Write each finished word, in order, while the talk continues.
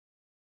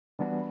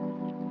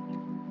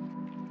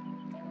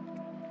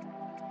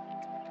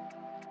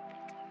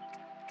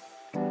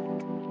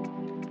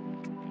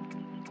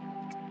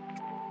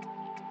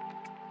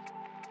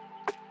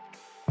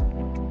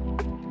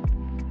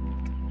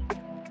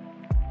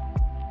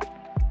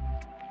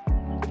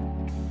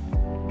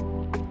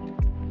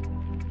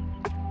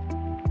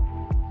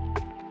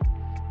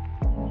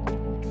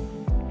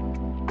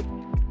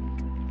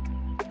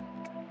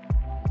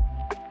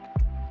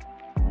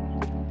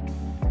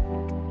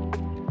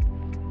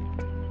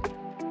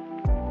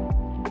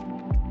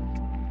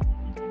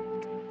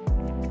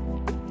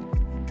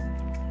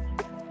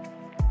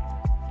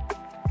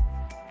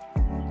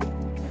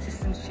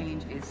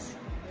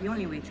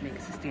only way to make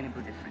a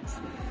sustainable difference.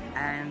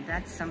 And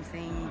that's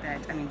something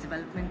that, I mean,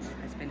 development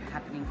has been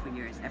happening for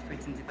years,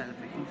 efforts in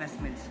development,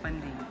 investments,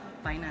 funding,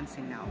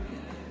 financing now.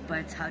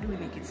 But how do we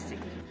make it stick?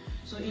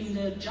 So in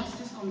the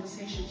justice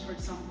conversations, for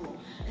example,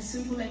 a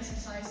simple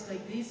exercise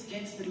like this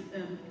gets the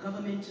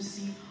government to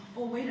see,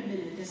 oh, wait a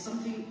minute, there's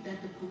something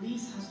that the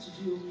police has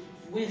to do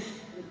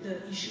with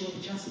the issue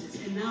of justice.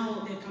 And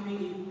now they're coming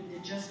in with the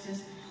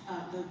justice,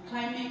 the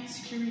climate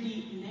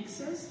security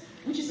nexus,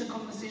 which is a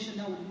conversation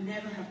that would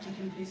never have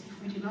taken place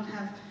if we did not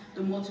have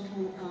the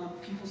multiple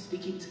people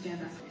speaking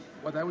together.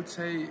 What I would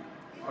say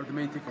are the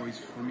main takeaways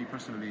for me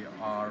personally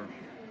are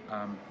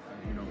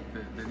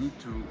the need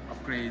to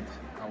upgrade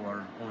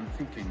our own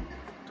thinking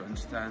to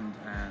understand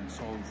and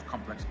solve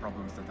complex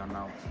problems that are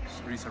now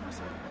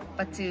resurfacing.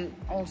 But to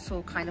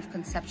also kind of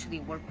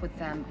conceptually work with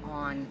them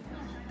on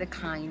the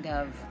kind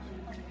of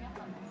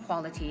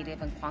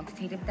qualitative and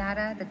quantitative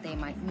data that they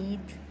might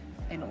need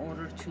in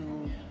order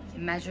to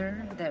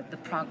measure the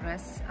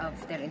progress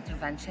of their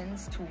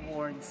interventions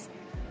towards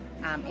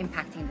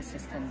impacting the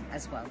system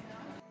as well.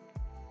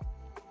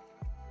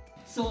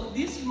 So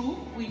this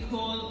room we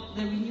call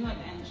the renewal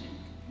engine.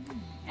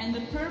 And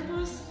the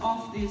purpose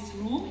of this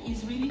room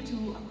is really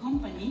to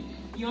accompany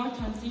your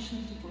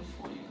transition to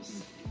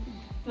portfolios.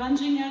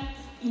 Plunging it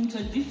into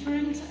a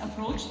different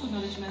approach to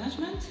knowledge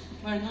management,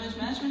 where knowledge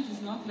management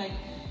is not like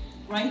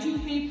writing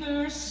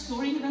papers,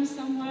 storing them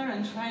somewhere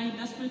and trying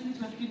desperately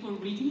to have people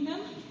reading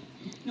them.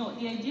 No,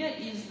 the idea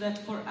is that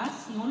for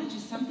us, knowledge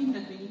is something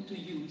that we need to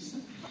use.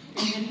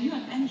 And the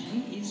renewal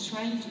engine is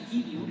trying to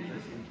give you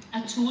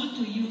a tool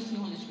to use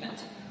knowledge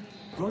better.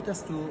 Brought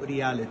us to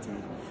reality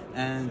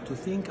and to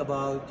think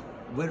about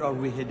where are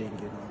we heading,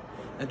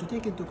 and to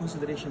take into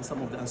consideration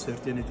some of the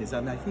uncertainties.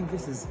 And I think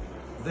this is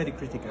very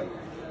critical.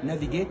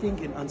 Navigating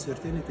in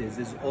uncertainties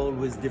is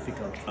always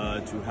difficult.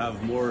 To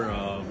have more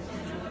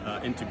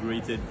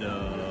integrated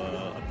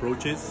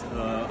approaches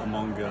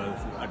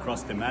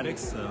across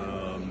thematics,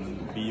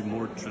 be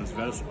more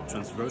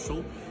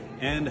transversal,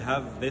 and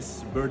have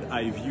this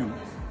bird-eye view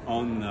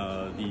on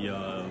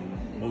the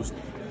most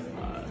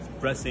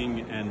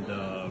pressing and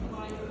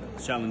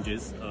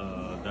challenges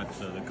that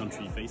the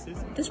country faces.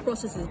 This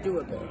process is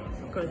doable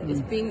because it's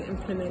being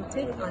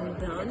implemented and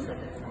done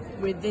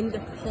within the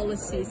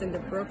policies and the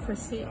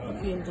bureaucracy of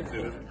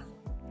UNDP.